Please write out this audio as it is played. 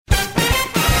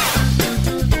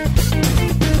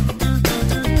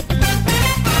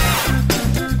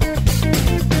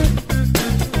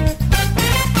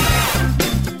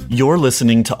You're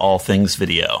listening to All Things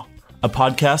Video, a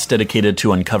podcast dedicated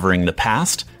to uncovering the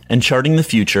past and charting the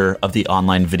future of the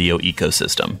online video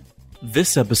ecosystem.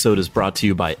 This episode is brought to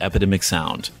you by Epidemic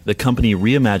Sound, the company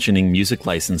reimagining music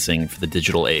licensing for the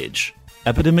digital age.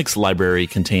 Epidemic's library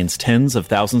contains tens of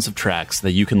thousands of tracks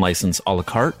that you can license a la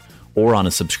carte or on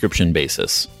a subscription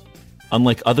basis.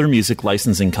 Unlike other music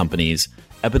licensing companies,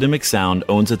 Epidemic Sound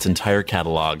owns its entire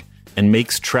catalog and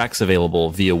makes tracks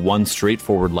available via one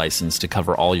straightforward license to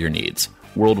cover all your needs,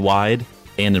 worldwide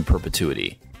and in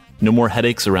perpetuity. No more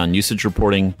headaches around usage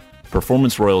reporting,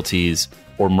 performance royalties,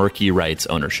 or murky rights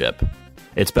ownership.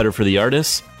 It's better for the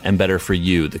artists and better for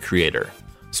you, the creator.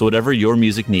 So whatever your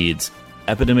music needs,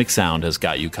 Epidemic Sound has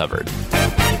got you covered.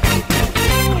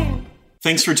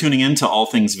 Thanks for tuning in to All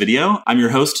Things Video. I'm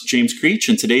your host, James Creech,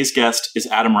 and today's guest is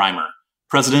Adam Reimer,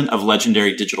 president of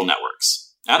Legendary Digital Networks.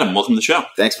 Adam, welcome to the show.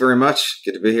 Thanks very much.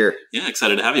 Good to be here. Yeah,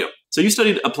 excited to have you. So you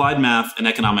studied applied math and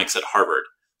economics at Harvard.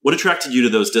 What attracted you to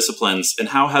those disciplines, and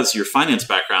how has your finance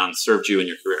background served you in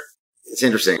your career? It's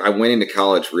interesting. I went into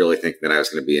college really thinking that I was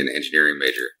going to be an engineering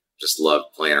major. Just loved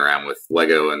playing around with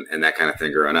Lego and that kind of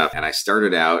thing growing up. And I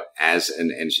started out as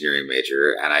an engineering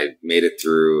major, and I made it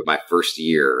through my first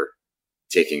year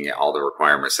taking all the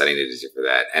requirements that I needed to for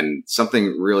that. And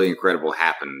something really incredible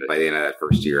happened by the end of that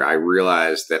first year. I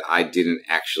realized that I didn't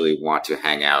actually want to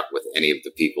hang out with any of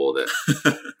the people that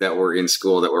that were in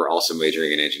school that were also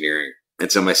majoring in engineering. And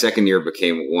so my second year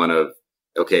became one of,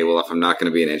 okay, well, if I'm not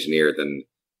going to be an engineer, then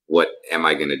what am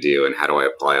I going to do? And how do I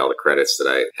apply all the credits that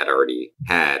I had already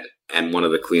had? And one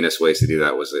of the cleanest ways to do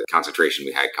that was a concentration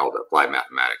we had called applied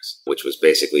mathematics, which was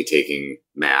basically taking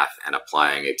math and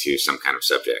applying it to some kind of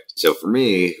subject. So for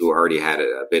me, who already had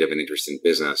a bit of an interest in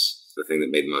business, the thing that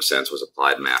made the most sense was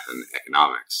applied math and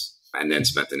economics. And then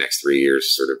spent the next 3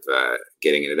 years sort of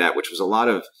getting into that, which was a lot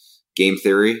of game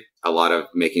theory, a lot of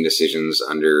making decisions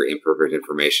under imperfect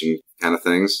information kind of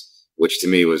things, which to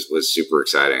me was super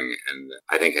exciting. And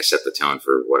I think I set the tone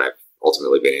for what I've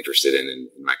ultimately been interested in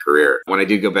my career. When I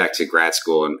did go back to grad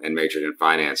school and majored in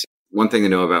finance, one thing to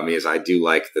know about me is I do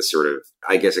like the sort of,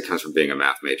 I guess it comes from being a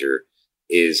math major,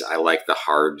 is I like the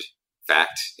hard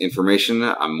fact information.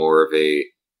 I'm more of a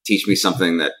teach me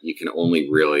something that you can only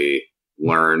really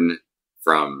learn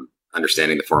from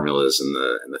understanding the formulas and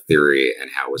the theory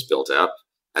and how it was built up,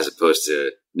 as opposed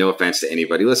to, no offense to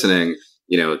anybody listening,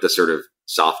 the sort of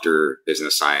softer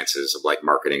business sciences of like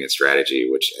marketing and strategy,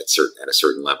 which at a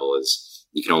certain level is,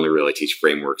 you can only really teach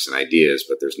frameworks and ideas,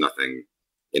 but there's nothing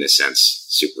in a sense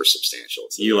super substantial.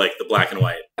 You like the black and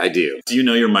white? I do. Do you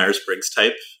know your Myers-Briggs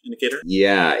type indicator?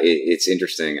 Yeah, it's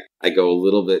interesting. I go a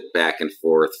little bit back and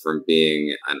forth from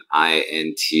being an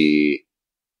INTJ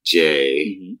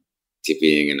to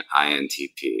being an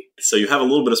INTP. So you have a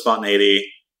little bit of spontaneity,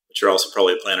 but you're also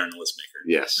probably a planner and a list maker.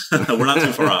 Yes. We're not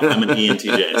too far off. I'm an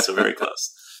ENTJ, so very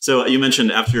close. So you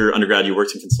mentioned after undergrad, you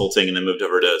worked in consulting and then moved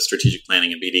over to strategic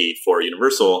planning and BD for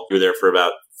Universal. You were there for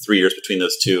about 3 years between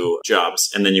those two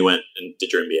jobs, and then you went and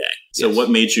did your MBA. So Yes.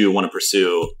 What made you want to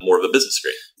pursue more of a business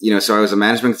degree? So I was a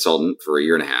management consultant for a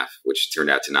year and a half, which turned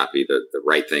out to not be the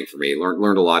right thing for me.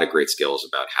 Learned a lot of great skills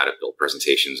about how to build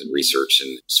presentations and research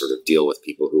and sort of deal with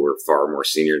people who were far more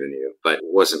senior than you, but it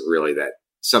wasn't really that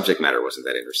subject matter wasn't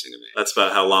that interesting to me. That's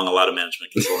about how long a lot of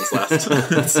management consultants last,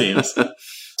 it seems.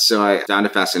 So I found a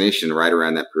fascination right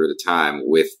around that period of time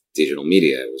with digital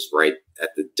media. It was right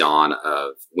at the dawn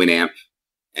of Winamp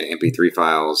and MP3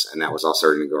 files, and that was all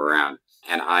starting to go around.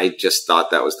 And I just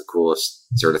thought that was the coolest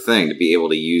sort of thing, to be able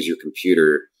to use your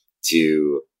computer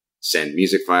to send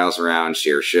music files around,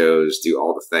 share shows, do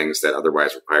all the things that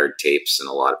otherwise required tapes and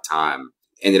a lot of time.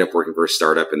 Ended up working for a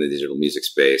startup in the digital music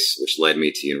space, which led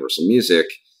me to Universal Music,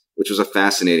 which was a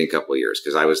fascinating couple of years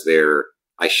because I was there.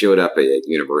 I showed up at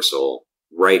Universal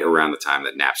right around the time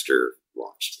that Napster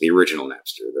launched, the original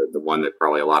Napster, the one that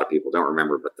probably a lot of people don't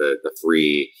remember, but the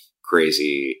free,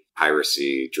 crazy,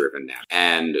 piracy-driven Napster.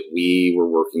 And we were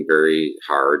working very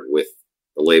hard with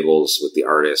the labels, with the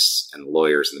artists and the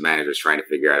lawyers and the managers, trying to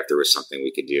figure out if there was something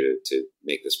we could do to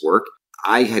make this work.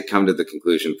 I had come to the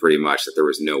conclusion pretty much that there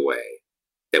was no way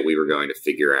that we were going to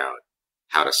figure out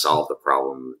how to solve the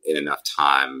problem in enough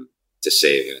time to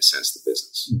save, in a sense, the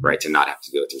business, right? To not have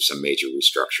to go through some major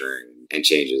restructuring and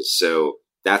changes. So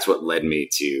that's what led me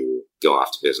to go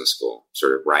off to business school,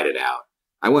 sort of ride it out.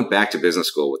 I went back to business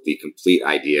school with the complete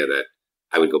idea that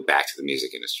I would go back to the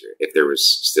music industry if there was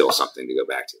still something to go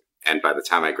back to. And by the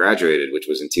time I graduated, which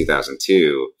was in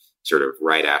 2002, sort of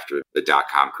right after the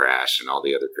dot-com crash and all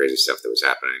the other crazy stuff that was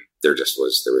happening. There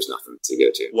was nothing to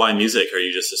go to. Why music? Are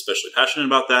you just especially passionate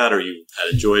about that, or you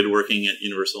had enjoyed working at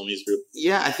Universal Music Group?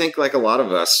 Yeah, I think like a lot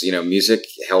of us, music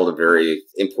held a very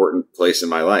important place in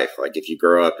my life. Like if you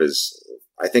grow up as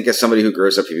somebody who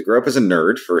grows up, if you grow up as a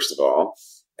nerd, first of all,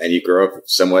 and you grow up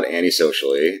somewhat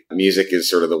antisocially, music is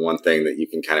sort of the one thing that you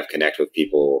can kind of connect with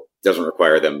people. It doesn't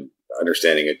require them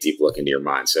understanding a deep look into your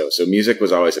mind. So music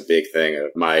was always a big thing of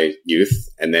my youth.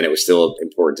 And then it was still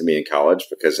important to me in college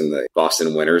because in the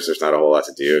Boston winters, there's not a whole lot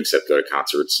to do except go to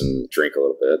concerts and drink a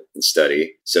little bit and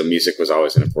study. So music was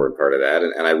always an important part of that.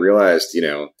 And I realized,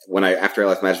 after I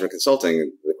left management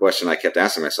consulting, the question I kept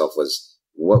asking myself was,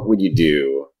 what would you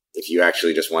do if you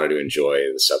actually just wanted to enjoy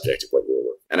the subject of what you were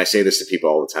working? And I say this to people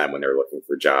all the time when they're looking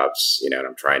for jobs, and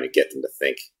I'm trying to get them to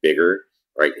think bigger,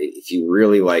 right? If you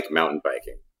really like mountain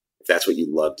biking, if that's what you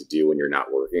love to do when you're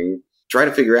not working, try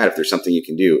to figure out if there's something you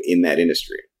can do in that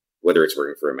industry, whether it's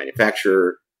working for a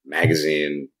manufacturer,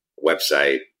 magazine,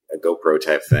 website, a GoPro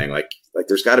type thing. Like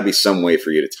there's got to be some way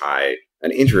for you to tie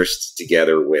an interest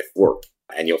together with work.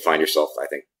 And you'll find yourself, I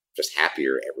think, just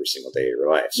happier every single day of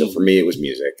your life. So for me, it was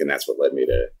music. And that's what led me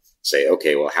to say,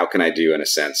 okay, well, how can I do, in a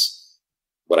sense,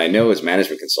 what I know is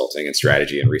management consulting and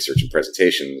strategy and research and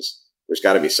presentations? There's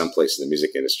got to be some place in the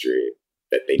music industry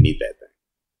that they need that thing.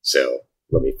 So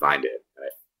let me find it. And I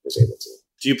was able to.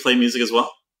 Do you play music as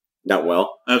well? Not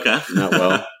well. Okay. Not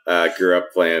well. Grew up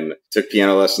took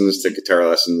piano lessons, took guitar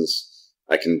lessons.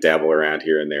 I can dabble around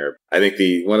here and there. I think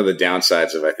one of the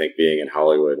downsides of, being in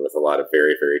Hollywood with a lot of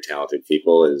very, very talented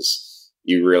people is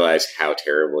you realize how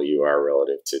terrible you are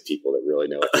relative to people that really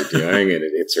know what they're doing. And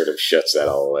it sort of shuts that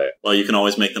all away. Well, you can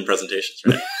always make them presentations,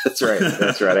 right? That's right.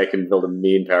 That's right. I can build a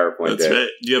mean PowerPoint That's right.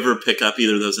 Do you ever pick up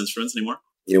either of those instruments anymore?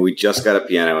 We just got a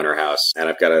piano in our house, and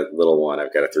I've got a little one.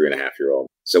 I've got a 3.5-year-old.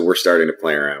 So we're starting to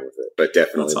play around with it, but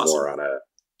definitely more on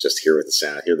just hear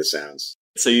the sounds.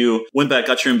 So you went back,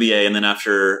 got your MBA, and then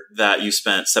after that, you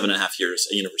spent 7.5 years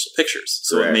at Universal Pictures.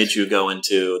 So Correct. What made you go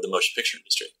into the motion picture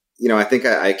industry? I think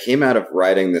I came out of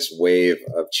riding this wave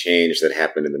of change that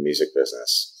happened in the music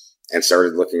business and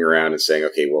started looking around and saying,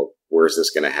 okay, well, where's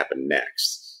this going to happen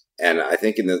next? And I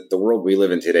think in the world we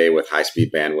live in today with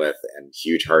high-speed bandwidth and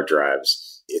huge hard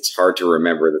drives, it's hard to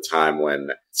remember the time when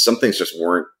some things just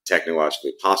weren't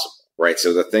technologically possible, right?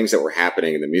 So the things that were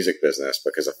happening in the music business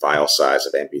because of file size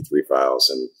of MP3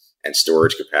 files and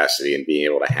storage capacity and being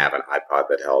able to have an iPod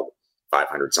that held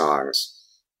 500 songs,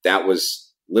 that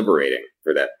was liberating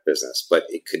for that business. But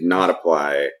it could not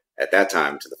apply at that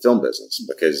time to the film business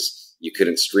because you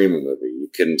couldn't stream a movie. You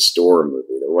couldn't store a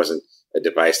movie. There wasn't a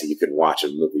device that you could watch a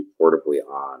movie portably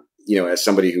on. As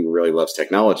somebody who really loves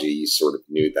technology, you sort of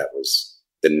knew that was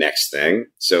the next thing.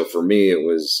 So for me, it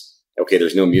was, okay,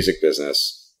 there's no music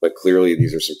business, but clearly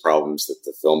these are some problems that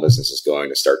the film business is going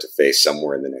to start to face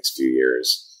somewhere in the next few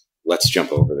years. Let's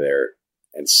jump over there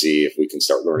and see if we can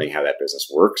start learning how that business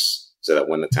works so that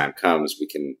when the time comes, we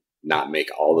can not make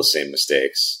all the same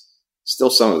mistakes,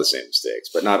 still some of the same mistakes,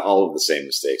 but not all of the same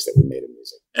mistakes that we made in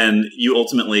music. And you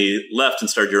ultimately left and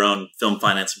started your own film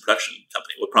finance and production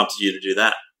company. What prompted you to do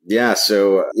that? Yeah.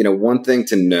 So, one thing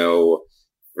to know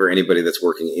for anybody that's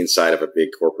working inside of a big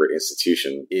corporate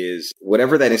institution is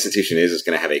whatever that institution is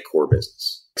going to have a core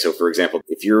business. So, for example,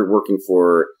 if you're working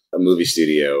for a movie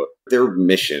studio, their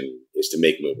mission is to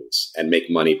make movies and make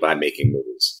money by making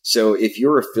movies. So if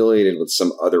you're affiliated with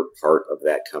some other part of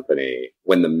that company,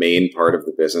 when the main part of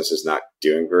the business is not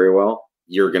doing very well,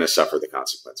 you're going to suffer the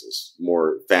consequences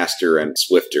more faster and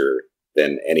swifter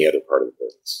than any other part of the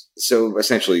business. So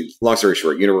essentially, long story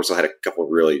short, Universal had a couple of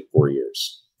really poor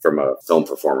years from a film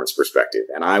performance perspective.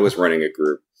 And I was running a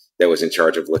group that was in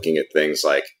charge of looking at things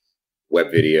like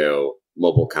web video,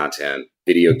 mobile content,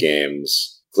 video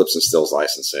games, clips and stills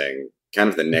licensing, kind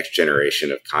of the next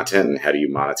generation of content and how do you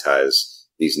monetize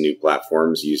these new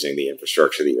platforms using the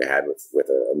infrastructure that you had with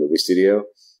a movie studio.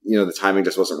 The timing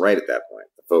just wasn't right at that point.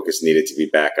 The focus needed to be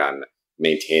back on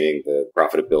maintaining the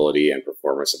profitability and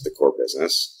performance of the core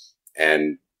business.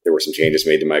 And there were some changes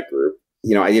made to my group.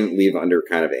 I didn't leave under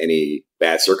kind of any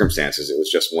bad circumstances. It was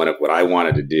just one of what I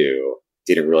wanted to do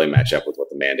didn't really match up with what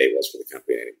the mandate was for the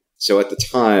company anymore. So at the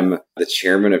time, the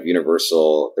chairman of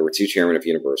Universal, there were two chairmen of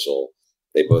Universal.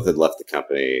 They both had left the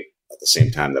company at the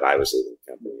same time that I was leaving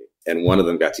the company. And one of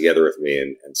them got together with me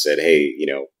and said, hey,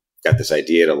 got this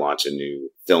idea to launch a new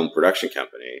film production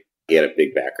company. He had a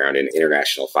big background in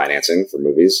international financing for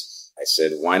movies. I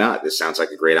said, why not? This sounds like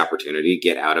a great opportunity.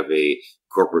 Get out of a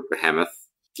corporate behemoth.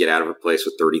 Get out of a place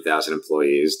with 30,000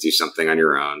 employees, do something on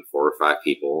your own, 4 or 5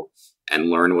 people, and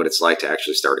learn what it's like to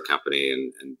actually start a company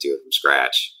and do it from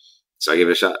scratch. So I gave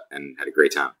it a shot and had a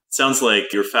great time. Sounds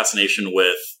like your fascination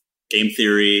with game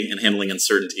theory and handling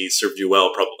uncertainty served you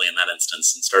well probably in that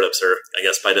instance. And startups are, I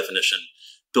guess, by definition,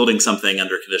 building something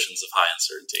under conditions of high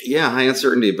uncertainty. Yeah, high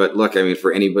uncertainty. But look, I mean,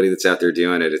 for anybody that's out there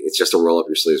doing it, it's just a roll up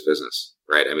your sleeves business,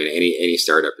 right? I mean, any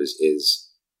startup is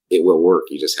it will work.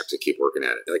 You just have to keep working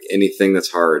at it. Like anything that's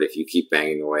hard, if you keep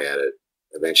banging away at it,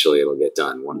 eventually it'll get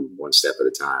done one step at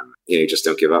a time. You just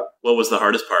don't give up. What was the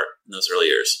hardest part in those early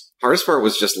years? Hardest part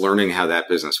was just learning how that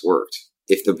business worked.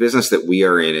 If the business that we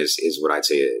are in is what I'd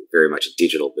say very much a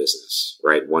digital business,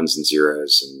 right? Ones and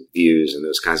zeros and views and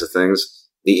those kinds of things.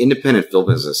 The independent film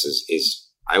business is,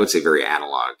 I would say, very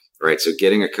analog, right? So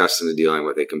getting accustomed to dealing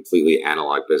with a completely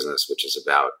analog business, which is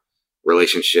about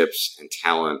relationships and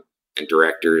talent and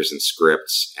directors and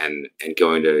scripts and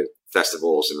going to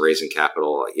festivals and raising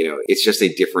capital, it's just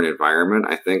a different environment,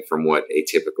 I think, from what a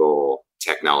typical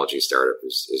technology startup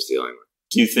is dealing with.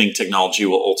 Do you think technology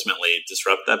will ultimately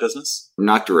disrupt that business?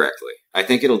 Not directly. I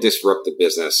think it'll disrupt the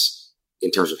business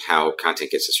in terms of how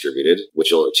content gets distributed,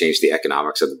 which will change the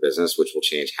economics of the business, which will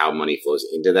change how money flows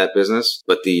into that business.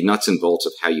 But the nuts and bolts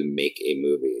of how you make a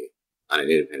movie on an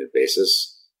independent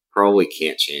basis probably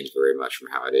can't change very much from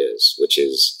how it is, which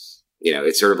is,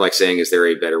 it's sort of like saying, is there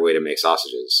a better way to make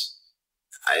sausages?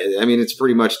 I mean, it's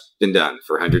pretty much been done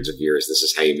for hundreds of years. This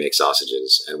is how you make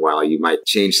sausages. And while you might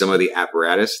change some of the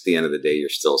apparatus, at the end of the day, you're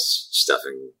still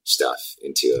stuffing stuff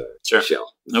into a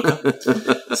shell.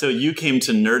 Okay. So you came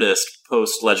to Nerdist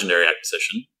post Legendary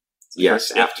acquisition. Yes,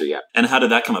 after, yeah. And how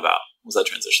did that come about? What was that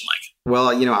transition like? Well,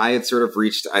 I had sort of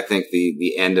reached, I think,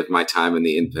 the end of my time in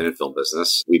the independent film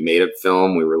business. We made a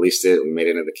film, we released it, we made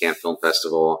it into the Cannes Film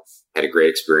Festival, had a great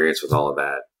experience with all of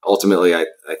that. Ultimately, I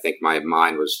think my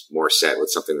mind was more set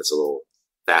with something that's a little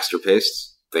faster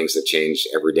paced, things that change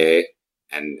every day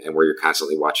and where you're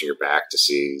constantly watching your back to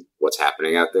see what's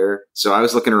happening out there. So I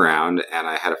was looking around and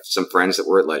I had some friends that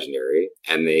were at Legendary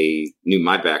and they knew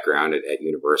my background at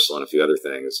Universal and a few other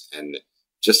things. And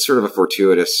just sort of a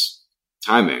fortuitous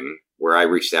timing where I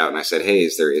reached out and I said, hey,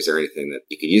 is there anything that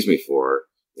you could use me for?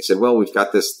 They said, well, we've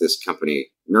got this company,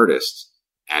 Nerdist,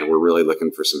 and we're really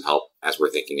looking for some help as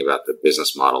we're thinking about the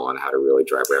business model and how to really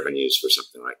drive revenues for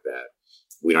something like that.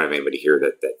 We don't have anybody here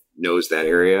that knows that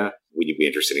area. Would you be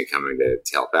interested in coming to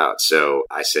help out? So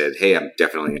I said, hey, I'm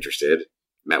definitely interested.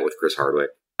 Met with Chris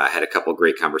Hardwick. I had a couple of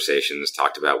great conversations,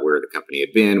 talked about where the company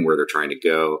had been, where they're trying to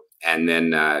go, and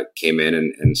then came in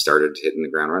and started hitting the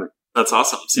ground running. That's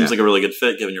awesome. Seems like a really good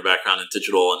fit given your background in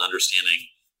digital and understanding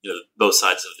both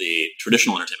sides of the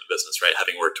traditional entertainment business, right?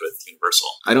 Having worked with Universal.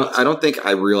 I don't think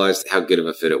I realized how good of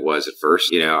a fit it was at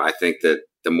first. I think that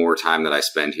the more time that I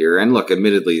spend here, and look,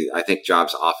 admittedly, I think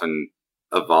jobs often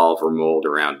evolve or mold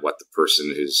around what the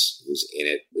person who's in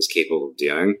it is capable of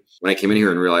doing. When I came in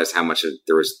here and realized how much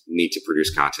there was need to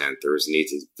produce content,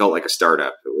 it felt like a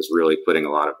startup. It was really putting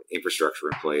a lot of infrastructure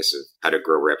in place of how to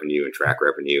grow revenue and track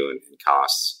revenue and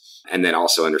costs. And then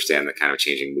also understand the kind of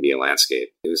changing media landscape.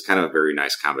 It was kind of a very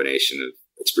nice combination of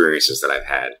experiences that I've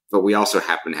had. But we also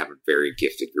happen to have a very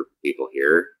gifted group of people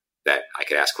here that I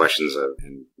could ask questions of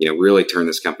and, really turn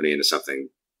this company into something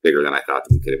bigger than I thought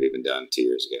that we could have even done 2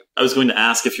 years ago. I was going to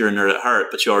ask if you're a nerd at heart,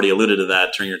 but you already alluded to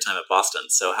that during your time at Boston.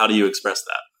 So how do you express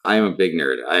that? I am a big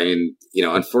nerd. I mean,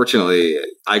 unfortunately,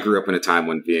 I grew up in a time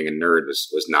when being a nerd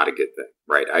was not a good thing,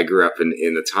 right? I grew up in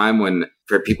the time when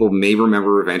people may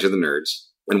remember Revenge of the Nerds.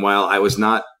 And while I was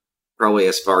not probably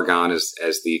as far gone as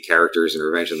the characters in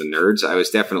Revenge of the Nerds, I was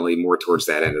definitely more towards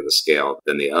that end of the scale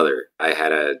than the other. I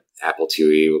had an Apple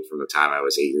IIe from the time I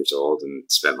was 8 years old and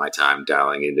spent my time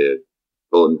dialing into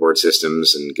bulletin board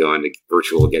systems and going to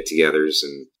virtual get-togethers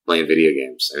and playing video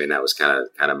games. I mean, that was kind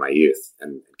of my youth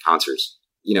and concerts.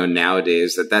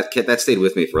 Nowadays that stayed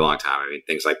with me for a long time. I mean,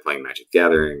 things like playing Magic the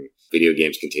Gathering, video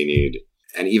games continued.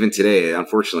 And even today,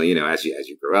 unfortunately, as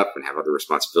you grow up and have other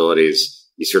responsibilities,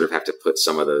 you sort of have to put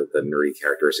some of the nerdy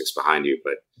characteristics behind you.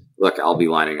 But look, I'll be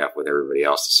lining up with everybody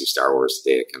else to see Star Wars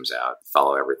the day it comes out,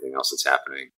 follow everything else that's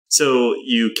happening. So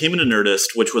you came into Nerdist,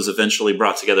 which was eventually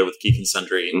brought together with Geek and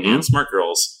Sundry and Smart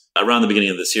Girls around the beginning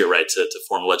of this year, right, to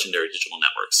form Legendary Digital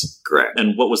Networks. Correct.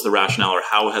 And what was the rationale or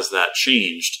how has that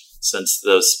changed since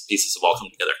those pieces have all come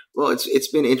together? Well,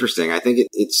 it's been interesting. I think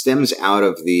it stems out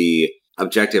of the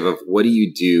objective of what do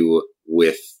you do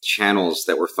with channels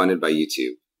that were funded by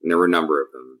YouTube? And there were a number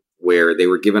of them where they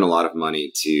were given a lot of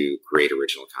money to create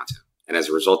original content. And as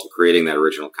a result of creating that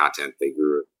original content, they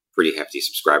grew a pretty hefty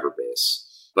subscriber base.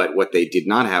 But what they did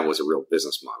not have was a real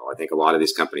business model. I think a lot of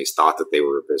these companies thought that they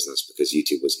were a business because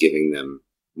YouTube was giving them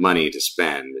money to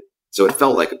spend. So it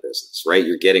felt like a business, right?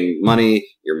 You're getting money,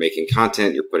 you're making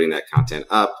content, you're putting that content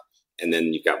up, and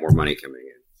then you've got more money coming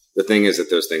in. The thing is that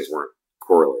those things weren't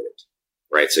correlated,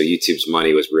 right? So YouTube's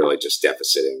money was really just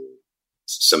deficiting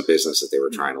some business that they were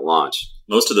trying to launch.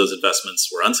 Most of those investments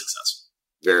were unsuccessful.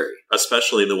 Very.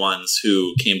 Especially the ones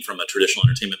who came from a traditional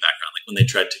entertainment background. Like when they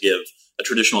tried to give a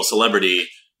traditional celebrity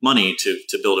money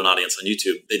to build an audience on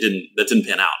YouTube, that didn't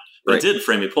pan out. But It did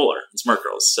for Amy Poehler and Smart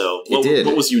Girls. So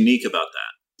what was unique about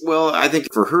that? Well, I think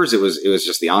for hers, it was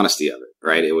just the honesty of it,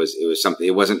 right? It was something.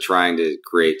 It wasn't trying to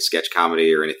create sketch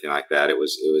comedy or anything like that. It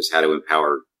was how to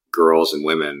empower girls and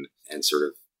women and sort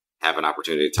of have an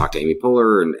opportunity to talk to Amy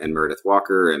Poehler and Meredith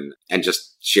Walker and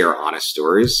just share honest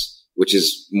stories, which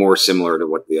is more similar to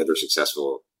what the other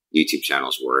successful YouTube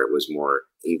channels were. It was more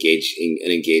an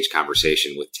engaged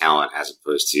conversation with talent as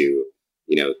opposed to,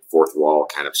 fourth wall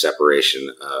kind of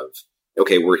separation of,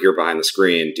 okay, we're here behind the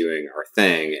screen doing our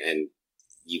thing and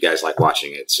you guys like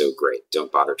watching it. So great.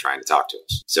 Don't bother trying to talk to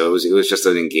us. So it was just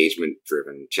an engagement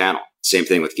driven channel. Same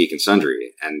thing with Geek and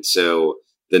Sundry. And so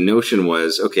the notion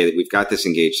was, okay, we've got this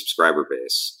engaged subscriber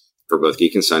base for both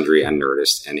Geek and Sundry and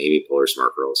Nerdist and Amy Poehler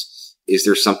Smart Girls. Is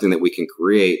there something that we can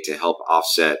create to help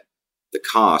offset the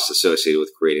costs associated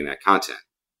with creating that content?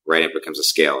 Right? It becomes a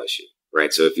scale issue,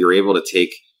 right? So if you're able to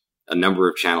take a number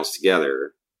of channels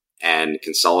together and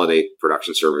consolidate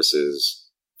production services,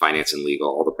 finance and legal,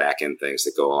 all the back end things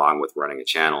that go along with running a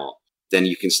channel, then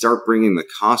you can start bringing the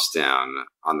cost down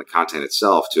on the content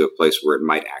itself to a place where it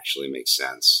might actually make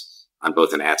sense on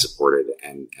both an ad-supported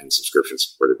and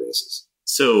subscription-supported basis.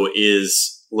 So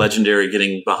is Legendary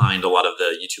getting behind a lot of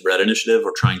the YouTube Red initiative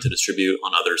or trying to distribute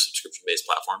on other subscription-based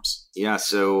platforms? Yeah,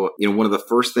 so one of the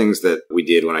first things that we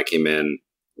did when I came in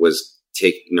was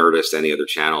take Nerdist and the other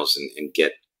channels and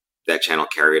get that channel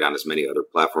carried on as many other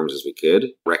platforms as we could,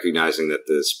 recognizing that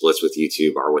the splits with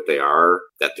YouTube are what they are,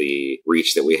 that the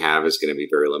reach that we have is going to be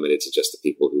very limited to just the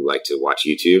people who like to watch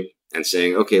YouTube, and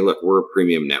saying, okay, look, we're a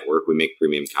premium network. We make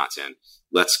premium content.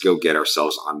 Let's go get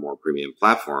ourselves on more premium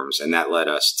platforms. And that led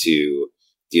us to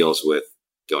deals with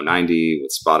Go90,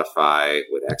 with Spotify,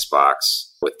 with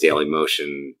Xbox, with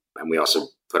Dailymotion. And we also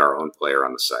put our own player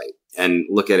on the site and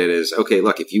look at it as, okay,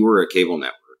 look, if you were a cable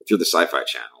network, if you're the Sci-Fi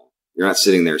Channel, you're not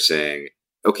sitting there saying,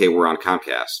 okay, we're on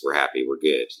Comcast. We're happy. We're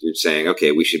good. You're saying,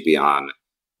 okay, we should be on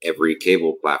every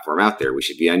cable platform out there. We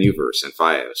should be on Uverse and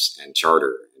Fios and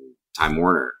Charter and Time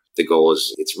Warner. The goal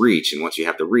is its reach. And once you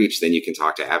have the reach, then you can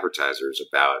talk to advertisers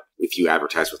about, if you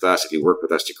advertise with us, if you work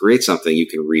with us to create something, you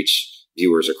can reach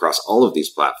viewers across all of these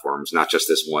platforms, not just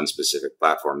this one specific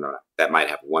platform that might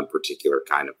have one particular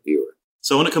kind of viewer.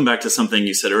 So I want to come back to something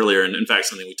you said earlier, and in fact,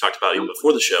 something we talked about even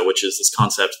before the show, which is this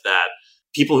concept that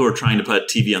people who are trying to put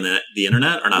TV on the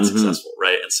internet are not successful,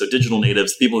 right? And so digital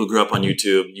natives, people who grew up on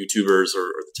YouTube, YouTubers or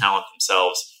the talent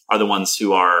themselves are the ones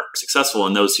who are successful,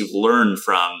 and those who've learned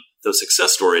from those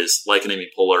success stories, like an Amy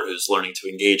Poehler, who's learning to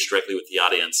engage directly with the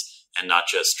audience and not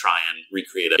just try and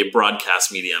recreate a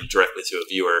broadcast medium directly to a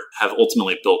viewer, have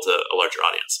ultimately built a larger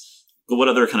audience. But what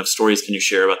other kind of stories can you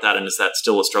share about that? And is that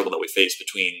still a struggle that we face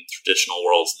between traditional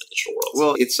worlds and the digital worlds?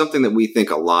 Well, it's something that we think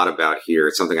a lot about here.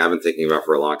 It's something I've been thinking about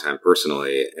for a long time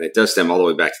personally. And it does stem all the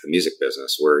way back to the music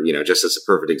business where, just as a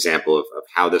perfect example of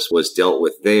how this was dealt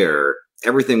with there,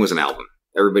 everything was an album.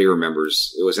 Everybody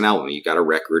remembers it was an album. You got a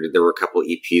record. There were a couple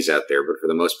EPs out there, but for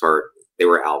the most part, they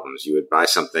were albums. You would buy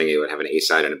something, it would have an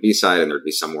A-side and a B-side, and there'd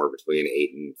be somewhere between 8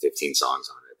 and 15 songs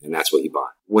on it. And that's what you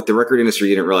bought. What the record industry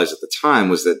didn't realize at the time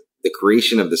was that the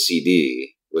creation of the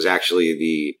CD was actually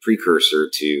the precursor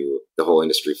to the whole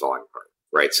industry falling apart,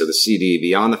 right? So the CD,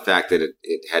 beyond the fact that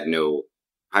it had no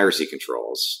piracy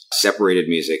controls, separated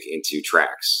music into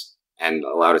tracks and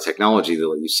allowed a technology that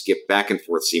let you skip back and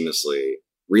forth seamlessly,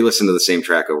 re-listen to the same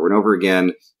track over and over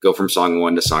again, go from song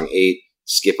 1 to song 8,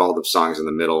 skip all the songs in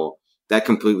the middle. That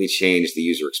completely changed the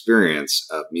user experience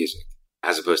of music,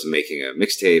 as opposed to making a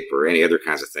mixtape or any other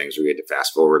kinds of things where you had to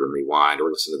fast forward and rewind or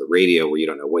listen to the radio where you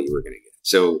don't know what you were going to get.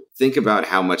 So think about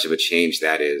how much of a change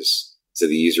that is to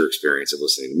the user experience of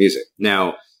listening to music.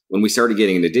 Now, when we started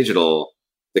getting into digital,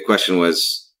 the question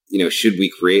was, should we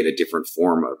create a different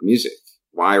form of music?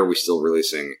 Why are we still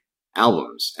releasing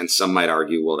albums? And some might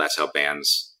argue, well, that's how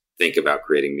bands think about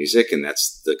creating music and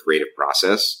that's the creative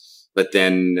process. But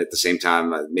then at the same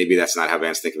time, maybe that's not how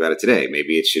bands think about it today.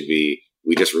 Maybe it should be,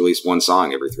 we just release one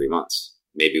song every 3 months.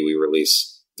 Maybe we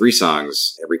release 3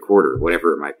 songs every quarter,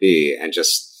 whatever it might be, and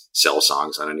just sell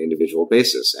songs on an individual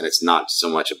basis. And it's not so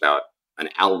much about an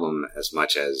album as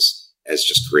much as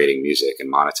just creating music and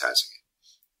monetizing it.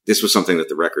 This was something that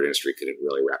the record industry couldn't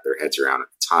really wrap their heads around at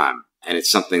the time. And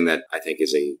it's something that I think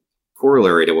is a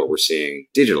corollary to what we're seeing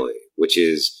digitally, which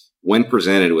is when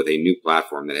presented with a new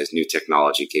platform that has new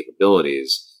technology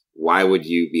capabilities, why would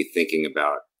you be thinking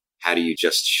about how do you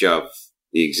just shove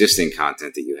the existing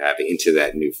content that you have into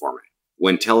that new format.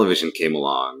 When television came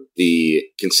along, the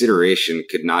consideration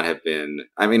could not have been,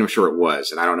 I mean, I'm sure it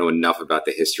was, and I don't know enough about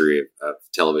the history of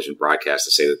television broadcast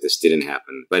to say that this didn't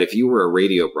happen. But if you were a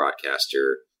radio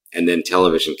broadcaster and then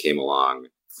television came along,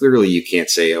 clearly you can't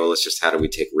say, oh, let's just, how do we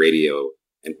take radio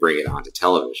and bring it onto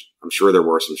television? I'm sure there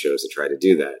were some shows that tried to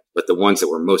do that. But the ones that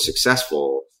were most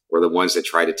successful were the ones that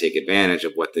tried to take advantage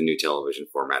of what the new television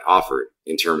format offered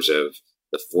in terms of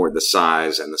the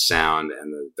size and the sound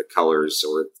and the colors,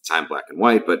 or at the time black and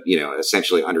white, but,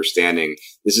 essentially understanding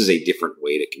this is a different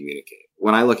way to communicate.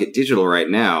 When I look at digital right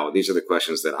now, these are the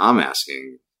questions that I'm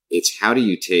asking. It's how do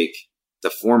you take the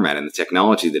format and the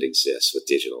technology that exists with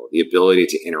digital, the ability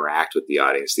to interact with the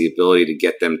audience, the ability to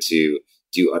get them to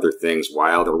do other things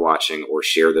while they're watching or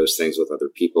share those things with other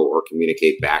people or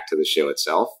communicate back to the show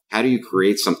itself. How do you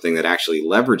create something that actually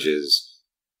leverages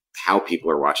how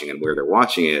people are watching and where they're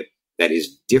watching it that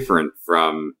is different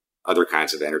from other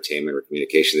kinds of entertainment or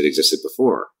communication that existed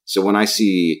before? So when I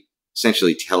see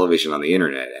essentially television on the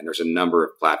internet, and there's a number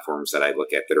of platforms that I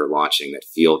look at that are launching that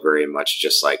feel very much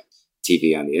just like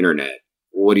TV on the internet,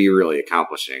 what are you really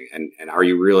accomplishing? And are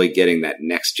you really getting that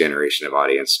next generation of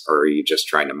audience, or are you just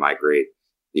trying to migrate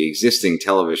the existing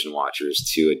television watchers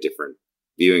to a different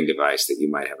viewing device that you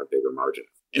might have a bigger margin?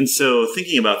 And so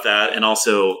thinking about that, and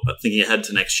also thinking ahead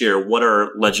to next year, what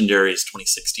are Legendary's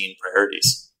 2016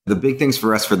 priorities? The big things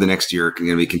for us for the next year are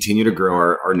going to be continue to grow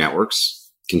our networks,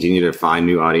 continue to find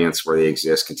new audience where they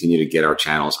exist, continue to get our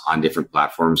channels on different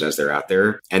platforms as they're out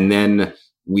there. And then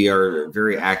we are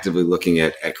very actively looking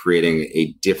at creating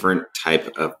a different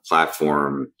type of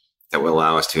platform that will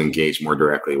allow us to engage more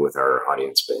directly with our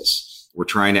audience base. We're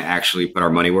trying to actually put our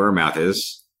money where our mouth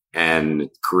is and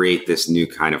create this new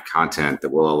kind of content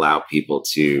that will allow people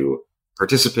to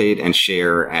participate and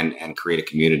share and create a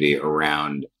community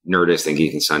around Nerdist and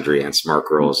Geek and Sundry and Smart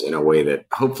Girls in a way that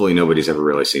hopefully nobody's ever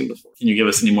really seen before. Can you give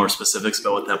us any more specifics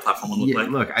about what that platform will look like?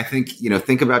 Look, I think,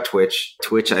 think about Twitch.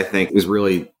 Twitch, I think, has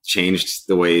really changed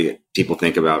the way people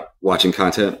think about watching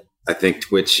content. I think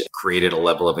Twitch created a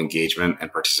level of engagement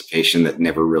and participation that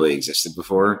never really existed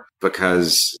before,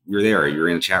 because you're there, you're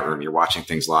in a chat room, you're watching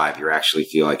things live, you actually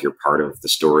feel like you're part of the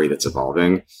story that's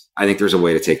evolving. I think there's a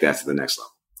way to take that to the next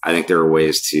level. I think there are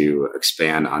ways to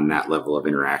expand on that level of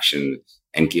interaction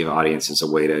and give audiences a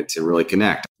way to really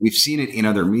connect. We've seen it in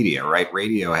other media, right?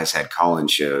 Radio has had call-in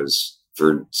shows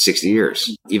for 60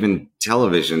 years. Even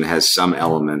television has some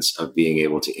elements of being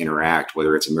able to interact,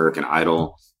 whether it's American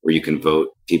Idol, where you can vote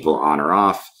people on or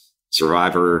off,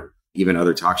 Survivor, even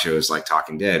other talk shows like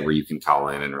Talking Dead, where you can call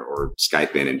in or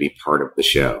Skype in and be part of the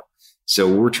show. So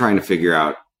we're trying to figure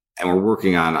out, and we're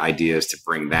working on ideas to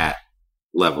bring that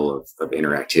level of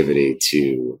interactivity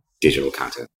to digital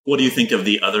content. What do you think of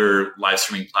the other live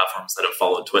streaming platforms that have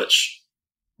followed Twitch?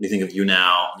 What do you think of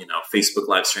YouNow, Facebook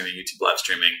live streaming, YouTube live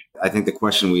streaming? I think the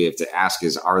question we have to ask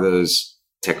is, are those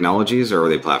technologies or are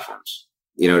they platforms?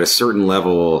 At a certain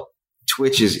level,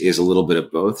 Twitch is a little bit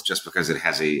of both, just because it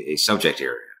has a subject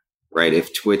area, right?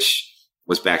 If Twitch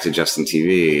was back to Justin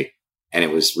TV and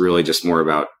it was really just more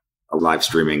about live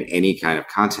streaming any kind of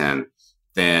content,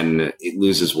 then it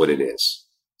loses what it is.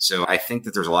 So I think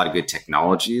that there's a lot of good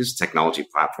technology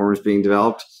platforms being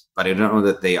developed, but I don't know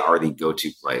that they are the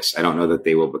go-to place. I don't know that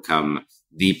they will become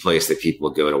the place that people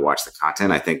go to watch the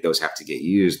content. I think those have to get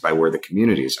used by where the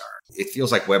communities are. It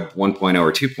feels like Web 1.0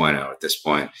 or 2.0 at this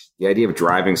point. The idea of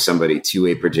driving somebody to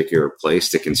a particular place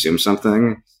to consume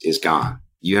something is gone.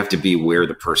 You have to be where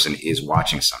the person is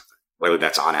watching something, whether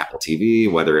that's on Apple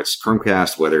TV, whether it's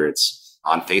Chromecast, whether it's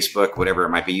on Facebook, whatever it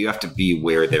might be. You have to be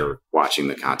where they're watching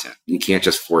the content. You can't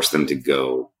just force them to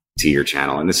go to your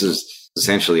channel. And this is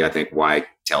essentially, I think, why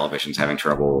television's having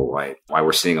trouble, why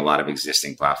we're seeing a lot of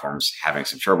existing platforms having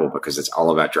some trouble, because it's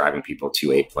all about driving people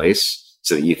to a place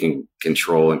so that you can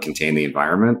control and contain the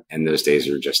environment. And those days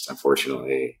are just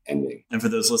unfortunately ending. And for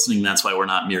those listening, that's why we're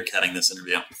not meerkatting this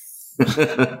interview.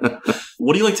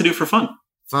 What do you like to do for fun?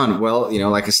 Fun. Well,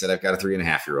 like I said, I've got a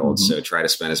 3.5-year-old, so try to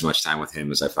spend as much time with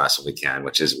him as I possibly can,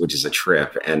 which is a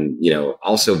trip. And,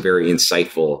 also very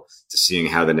insightful to seeing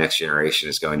how the next generation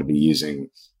is going to be using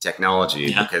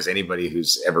technology, because anybody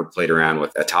who's ever played around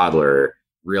with a toddler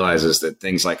realizes that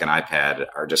things like an iPad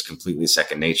are just completely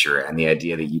second nature. And the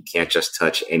idea that you can't just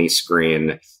touch any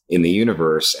screen in the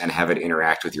universe and have it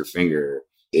interact with your finger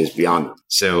is beyond them.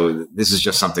 So this is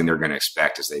just something they're going to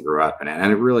expect as they grow up. And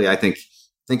it really, I think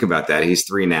about that. He's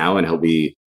 3 now, and he'll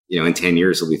be, in 10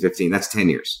 years, he'll be 15. That's 10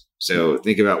 years. So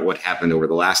think about what happened over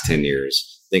the last 10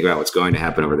 years. Think about what's going to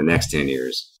happen over the next 10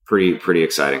 years. Pretty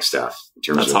exciting stuff in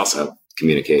terms of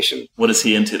communication. What is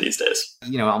he into these days?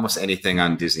 Almost anything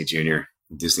on Disney Junior.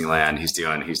 Disneyland. He's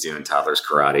doing toddlers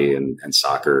karate and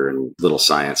soccer and little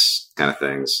science kind of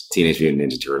things. Teenage Mutant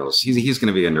Ninja Turtles. He's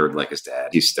going to be a nerd like his dad.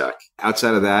 He's stuck.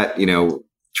 Outside of that,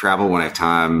 travel when I have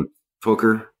time.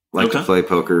 Poker. Like to play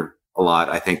poker a lot.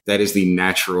 I think that is the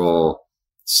natural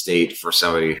state for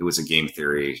somebody who is a game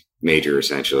theory major,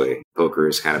 essentially. Poker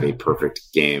is kind of a perfect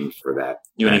game for that.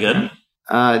 You any good?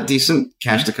 Decent.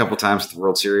 Cashed a couple times at the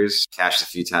World Series. Cashed a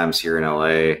few times here in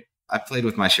LA. I've played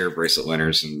with my share of bracelet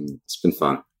winners, and it's been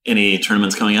fun. Any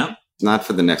tournaments coming up? Not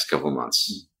for the next couple of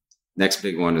months. Next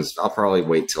big one is I'll probably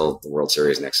wait till the World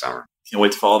Series next summer. Can't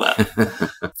wait to follow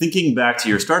that. Thinking back to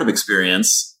your startup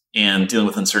experience and dealing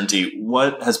with uncertainty,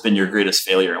 what has been your greatest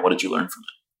failure and what did you learn from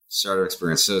it? Startup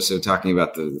experience. So talking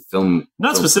about the film.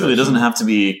 Not specifically. It doesn't have to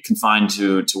be confined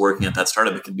to working at that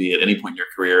startup. It could be at any point in your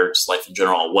career, just life in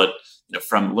general. What,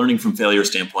 from learning from failure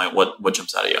standpoint, what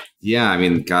jumps out at you? Yeah, I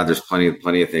mean, God, there's plenty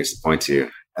of things to point to.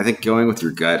 I think going with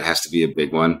your gut has to be a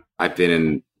big one. I've been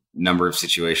in a number of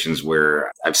situations where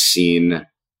I've seen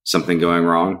something going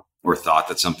wrong or thought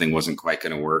that something wasn't quite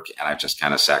going to work. And I've just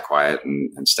kind of sat quiet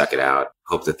and stuck it out,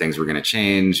 hope that things were going to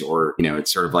change. Or,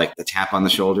 it's sort of like the tap on the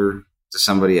shoulder to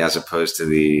somebody as opposed to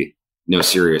the, no,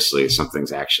 seriously,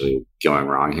 something's actually going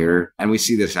wrong here. And we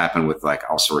see this happen with like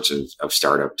all sorts of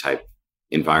startup type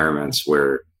environments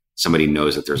where somebody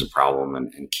knows that there's a problem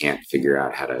and can't figure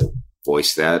out how to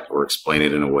voice that or explain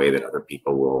it in a way that other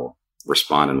people will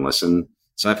respond and listen.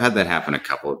 So I've had that happen a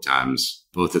couple of times,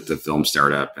 both at the film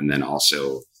startup and then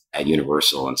also at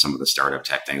Universal and some of the startup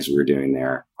tech things we were doing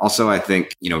there. Also, I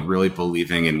think, really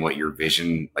believing in what your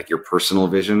vision, like your personal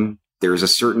vision, there's a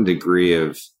certain degree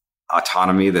of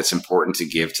autonomy that's important to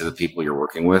give to the people you're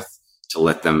working with to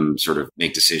let them sort of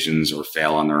make decisions or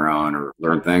fail on their own or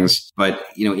learn things. But,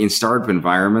 in startup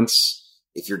environments,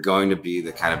 if you're going to be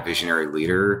the kind of visionary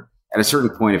leader, at a certain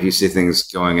point, if you see things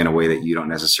going in a way that you don't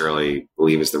necessarily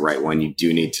believe is the right one, you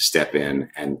do need to step in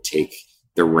and take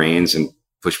the reins and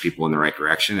push people in the right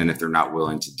direction. And if they're not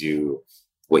willing to do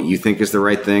what you think is the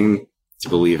right thing, to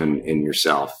believe in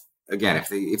yourself. Again,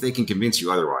 if they can convince you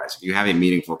otherwise, if you have a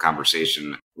meaningful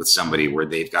conversation with somebody where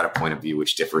they've got a point of view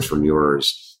which differs from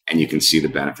yours and you can see the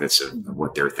benefits of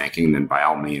what they're thinking, then by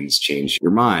all means change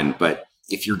your mind. But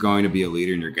if you're going to be a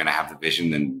leader and you're going to have the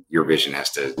vision, then your vision has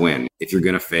to win. If you're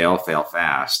going to fail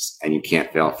fast. And you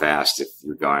can't fail fast if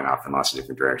you're going off in lots of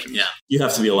different directions. Yeah, you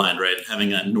have to be aligned, right?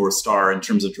 Having a North Star in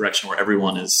terms of direction where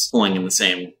everyone is pulling in the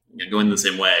same, going the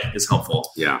same way is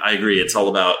helpful. Yeah, I agree. It's all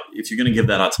about, if you're going to give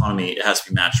that autonomy, it has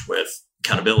to be matched with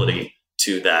accountability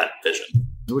to that vision.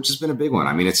 Which has been a big one.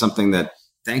 I mean, it's something that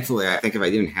thankfully, I think if I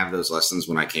didn't have those lessons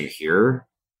when I came here,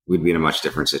 we'd be in a much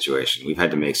different situation. We've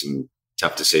had to make some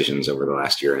tough decisions over the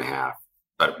last year and a half,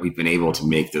 but we've been able to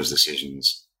make those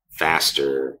decisions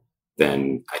faster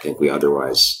than I think we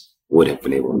otherwise would have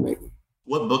been able to make them.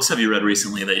 What books have you read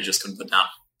recently that you just couldn't put down?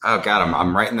 Oh God,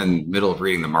 I'm right in the middle of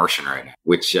reading The Martian right now,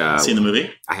 which... seen the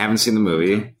movie? I haven't seen the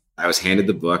movie. I was handed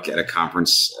the book at a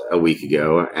conference a week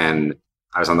ago and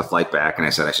I was on the flight back and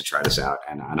I said I should try this out.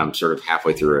 And I'm sort of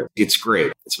halfway through it. It's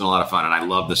great. It's been a lot of fun. And I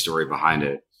love the story behind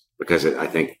it because I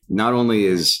think not only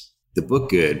is the book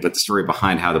good, but the story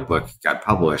behind how the book got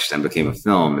published and became a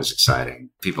film is exciting.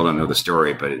 People don't know the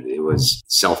story, but it was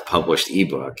self-published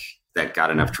ebook that got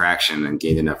enough traction and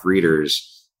gained enough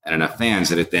readers and enough fans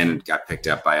that it then got picked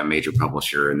up by a major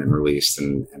publisher and then released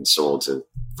and sold to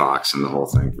Fox and the whole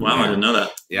thing. Wow, I didn't know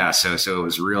that. Yeah, so it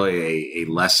was really a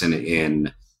lesson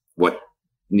in what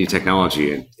new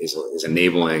technology is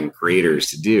enabling creators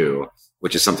to do,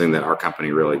 which is something that our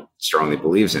company really strongly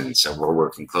believes in. So we're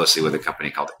working closely with a company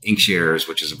called Inkshares,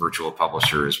 which is a virtual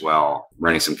publisher as well,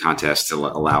 running some contests to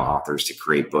allow authors to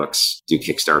create books, do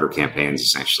Kickstarter campaigns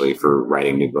essentially for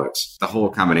writing new books. The whole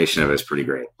combination of it is pretty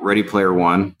great. Ready Player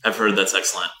One. I've heard that's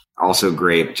excellent. Also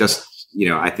great. Just,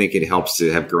 I think it helps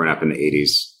to have grown up in the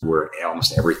 80s where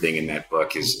almost everything in that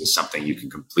book is something you can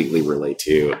completely relate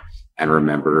to and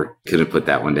remember. Couldn't put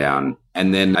that one down.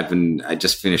 And then I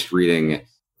just finished reading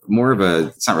more of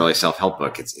it's not really a self-help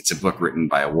book. It's a book written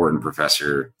by a Wharton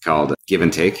professor called Give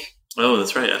and Take. Oh,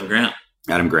 that's right. Adam Grant.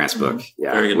 Adam Grant's book.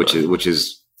 Yeah. Very good which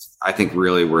is, I think,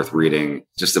 really worth reading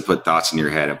just to put thoughts in your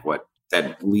head of what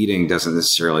that leading doesn't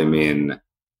necessarily mean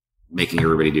making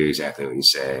everybody do exactly what you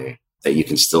say, that you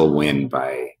can still win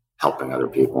by helping other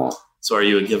people. So are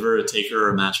you a giver, a taker, or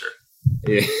a matcher?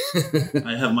 Yeah.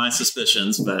 I have my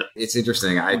suspicions, but it's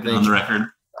interesting. I think on the record.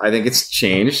 I think it's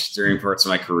changed during parts of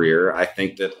my career. I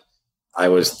think that I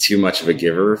was too much of a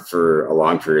giver for a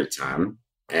long period of time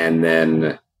and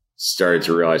then started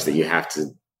to realize that you have to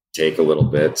take a little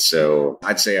bit. So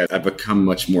I'd say I've become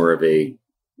much more of a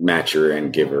matcher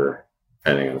and giver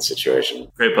depending on the situation.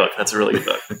 Great book. That's a really good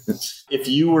book. If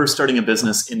you were starting a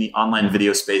business in the online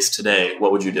video space today,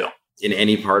 what would you do? In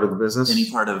any part of the business? Any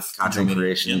part of content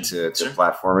creation to Sure.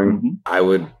 platforming, I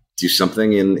would do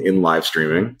something in live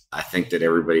streaming. I think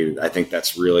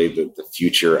that's really the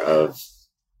future of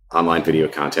online video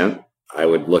content. I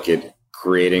would look at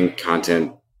creating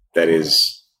content that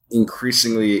is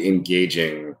increasingly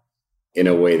engaging in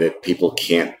a way that people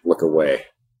can't look away,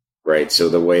 right? So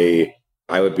the way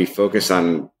I would be focused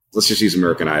on, let's just use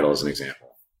American Idol as an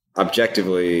example.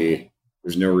 Objectively,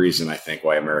 there's no reason I think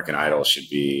why American Idol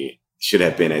should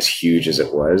have been as huge as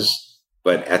it was.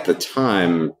 But at the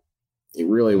time, it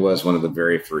really was one of the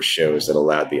very first shows that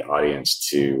allowed the audience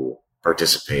to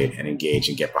participate and engage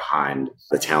and get behind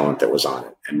the talent that was on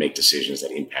it and make decisions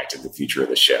that impacted the future of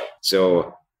the show.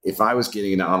 So if I was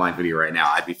getting into online video right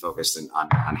now, I'd be focused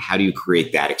on how do you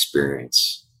create that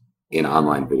experience in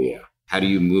online video? How do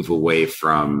you move away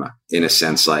from, in a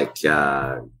sense, like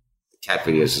cat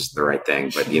videos is the right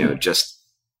thing, but just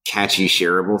catchy,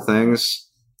 shareable things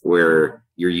where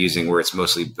it's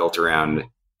mostly built around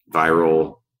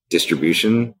viral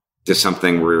distribution to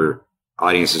something where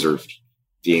audiences are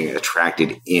being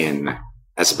attracted in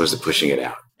as opposed to pushing it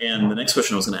out. And the next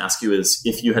question I was going to ask you is,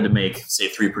 if you had to make, say,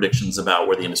 3 predictions about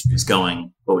where the industry is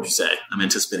going, what would you say? I'm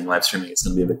anticipating live streaming is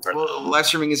going to be a big part of it. Live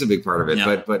streaming is a big part of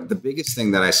it, but the biggest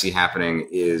thing that I see happening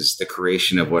is the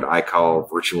creation of what I call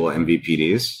virtual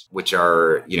MVPDs, which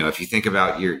are, if you think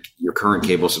about your current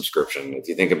cable subscription, if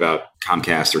you think about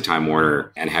Comcast or Time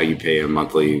Warner and how you pay a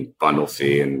monthly bundle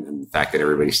fee and the fact that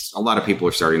a lot of people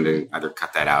are starting to either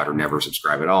cut that out or never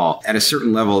subscribe at all, at a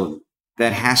certain level,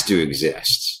 that has to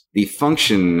exist. The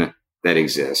function that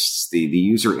exists, the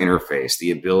user interface,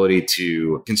 the ability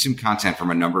to consume content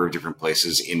from a number of different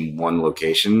places in one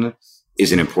location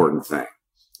is an important thing,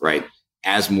 right?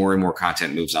 As more and more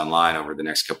content moves online over the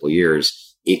next couple of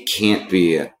years, it can't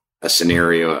be a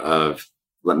scenario of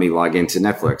let me log into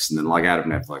Netflix and then log out of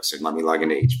Netflix, and let me log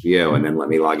into HBO and then let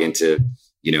me log into,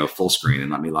 full screen and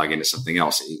let me log into something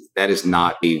else. That is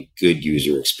not a good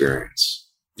user experience.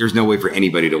 There's no way for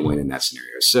anybody to win in that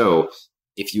scenario. So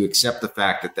if you accept the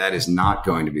fact that that is not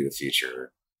going to be the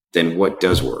future, then what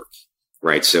does work,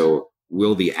 right? So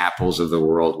will the Apples of the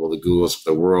world, will the Googles of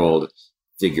the world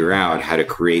figure out how to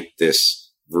create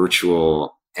this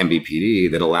virtual MVPD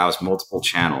that allows multiple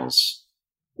channels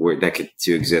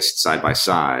to exist side by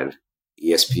side,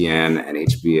 ESPN and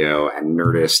HBO and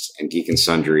Nerdist and Geek and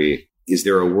Sundry? Is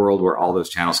there a world where all those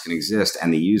channels can exist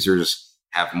and the users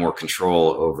have more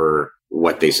control over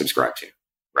what they subscribe to,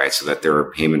 right? So that there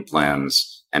are payment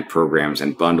plans and programs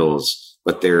and bundles,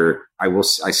 but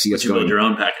I see us you build your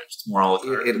own package. It's more a la carte.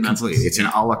 It's an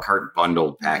a la carte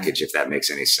bundled package, if that makes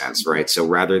any sense, right? So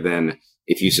rather than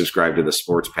if you subscribe to the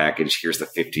sports package, here's the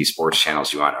 50 sports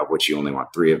channels you want, of which you only want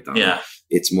 3 of them. Yeah.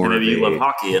 It's more maybe you love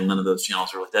hockey and none of those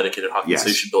channels are with dedicated hockey, so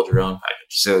you should build your own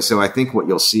package. So I think what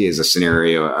you'll see is a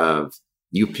scenario of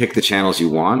you pick the channels you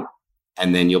want,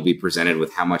 and then you'll be presented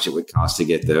with how much it would cost to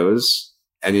get those.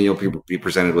 And then you'll be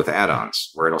presented with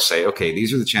add-ons where it'll say, okay,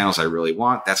 these are the channels I really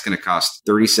want. That's going to cost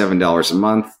 $37 a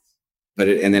month.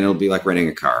 And then it'll be like renting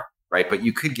a car, right? But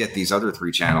you could get these other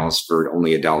 3 channels for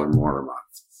only $1 more a month.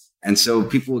 And so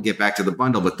people will get back to the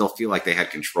bundle, but they'll feel like they had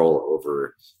control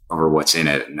over what's in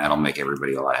it. And that'll make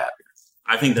everybody a lot happier.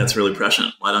 I think that's really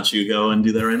prescient. Why don't you go and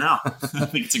do that right now? I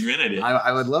think it's a great idea.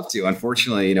 I would love to.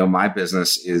 Unfortunately, my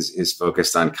business is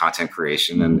focused on content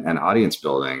creation and audience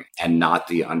building and not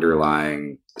the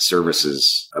underlying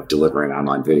services of delivering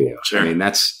online video. Sure. I mean,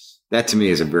 that to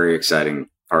me is a very exciting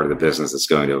part of the business that's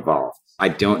going to evolve. I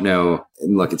don't know.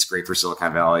 And look, it's great for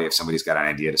Silicon Valley. If somebody's got an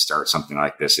idea to start something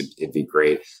like this, it'd be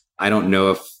great. I don't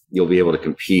know if you'll be able to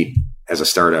compete as a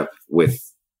startup with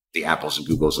the Apples and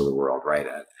Googles of the world, right?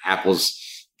 Apple's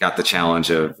got the challenge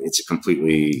of it's a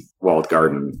completely walled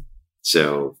garden.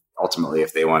 So ultimately,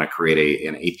 if they want to create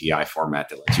an API format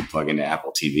that lets you plug into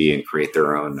Apple TV and create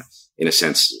their own, in a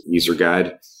sense, user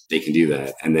guide, they can do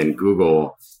that. And then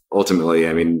Google, ultimately,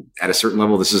 I mean, at a certain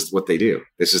level, this is what they do.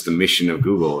 This is the mission of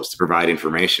Google, is to provide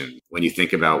information. When you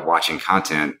think about watching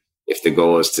content, if the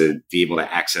goal is to be able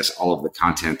to access all of the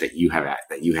content that you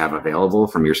have available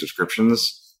from your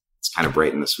subscriptions, it's kind of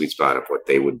right in the sweet spot of what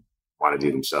they would want to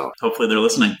do themselves. Hopefully they're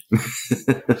listening.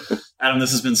 Adam,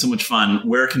 this has been so much fun.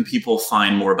 Where can people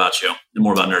find more about you and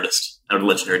more about Nerdist or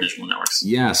Legendary Digital Networks?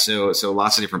 Yeah, so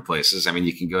lots of different places. I mean,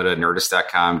 you can go to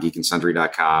nerdist.com,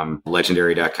 geekandsundry.com,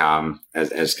 legendary.com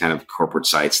as kind of corporate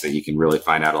sites that you can really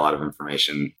find out a lot of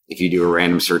information. If you do a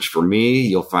random search for me,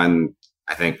 you'll find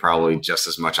I think probably just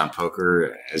as much on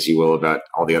poker as you will about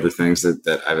all the other things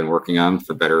that I've been working on,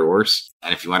 for better or worse.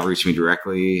 And if you want to reach me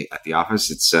directly at the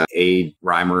office, it's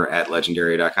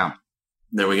areimer@legendary.com.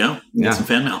 There we go. Get some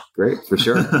fan mail. Great, for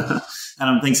sure.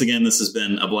 Adam, thanks again. This has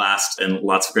been a blast and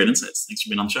lots of great insights. Thanks for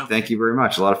being on the show. Thank you very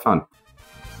much. A lot of fun.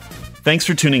 Thanks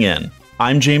for tuning in.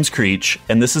 I'm James Creech,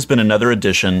 and this has been another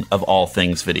edition of All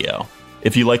Things Video.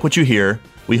 If you like what you hear,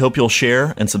 we hope you'll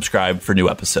share and subscribe for new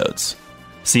episodes.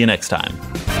 See you next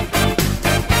time.